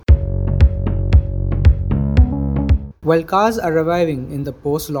While cars are reviving in the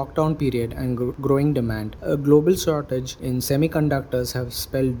post-lockdown period and growing demand, a global shortage in semiconductors has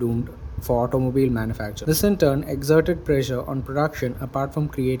spelled doom for automobile manufacturers. This in turn exerted pressure on production apart from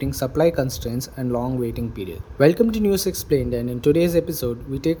creating supply constraints and long waiting periods. Welcome to News Explained, and in today's episode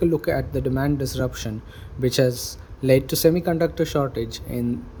we take a look at the demand disruption which has led to semiconductor shortage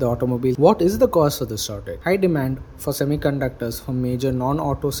in the automobile. What is the cause for this shortage? High demand for semiconductors from major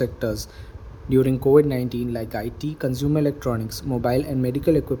non-auto sectors during COVID-19 like IT, consumer electronics, mobile and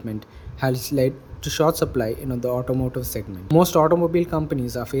medical equipment has led to short supply in the automotive segment. Most automobile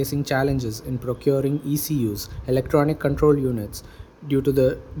companies are facing challenges in procuring ECUs, electronic control units, due to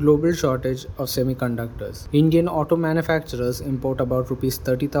the global shortage of semiconductors. Indian auto manufacturers import about Rs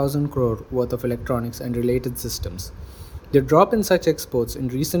 30,000 crore worth of electronics and related systems. The drop in such exports in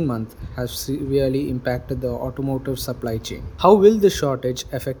recent months has severely impacted the automotive supply chain. How will this shortage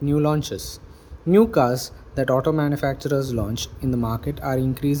affect new launches? New cars that auto manufacturers launch in the market are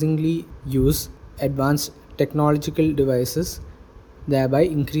increasingly use advanced technological devices, thereby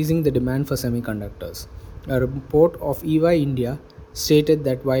increasing the demand for semiconductors. A report of EY India stated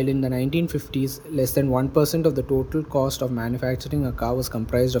that while in the 1950s less than 1% of the total cost of manufacturing a car was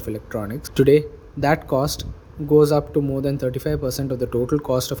comprised of electronics, today that cost goes up to more than 35% of the total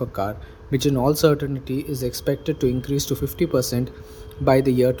cost of a car, which in all certainty is expected to increase to 50% by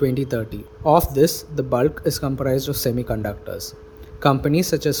the year 2030. Of this, the bulk is comprised of semiconductors. Companies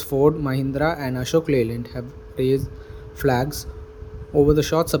such as Ford, Mahindra and Ashok Leyland have raised flags over the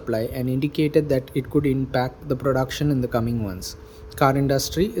short supply and indicated that it could impact the production in the coming months. Car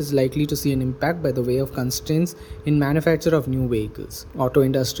industry is likely to see an impact by the way of constraints in manufacture of new vehicles. Auto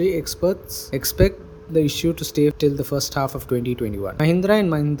industry experts expect the issue to stay till the first half of 2021. Mahindra and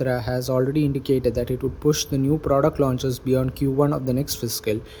Mahindra has already indicated that it would push the new product launches beyond Q1 of the next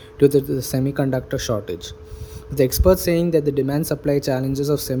fiscal due to the semiconductor shortage. With experts saying that the demand-supply challenges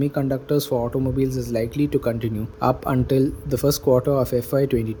of semiconductors for automobiles is likely to continue up until the first quarter of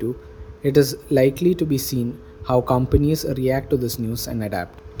FY22, it is likely to be seen how companies react to this news and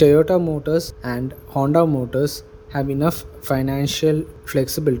adapt. Toyota Motors and Honda Motors have enough financial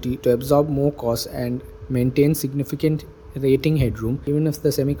flexibility to absorb more costs and maintain significant rating headroom even if the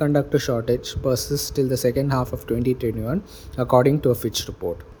semiconductor shortage persists till the second half of 2021, according to a Fitch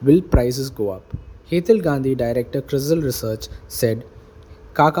report. Will prices go up? Hetal Gandhi, director Crisil Research, said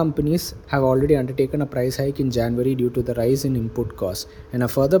car companies have already undertaken a price hike in January due to the rise in input costs, and a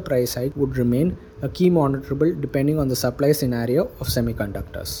further price hike would remain a key monitorable depending on the supply scenario of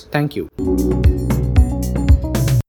semiconductors. Thank you.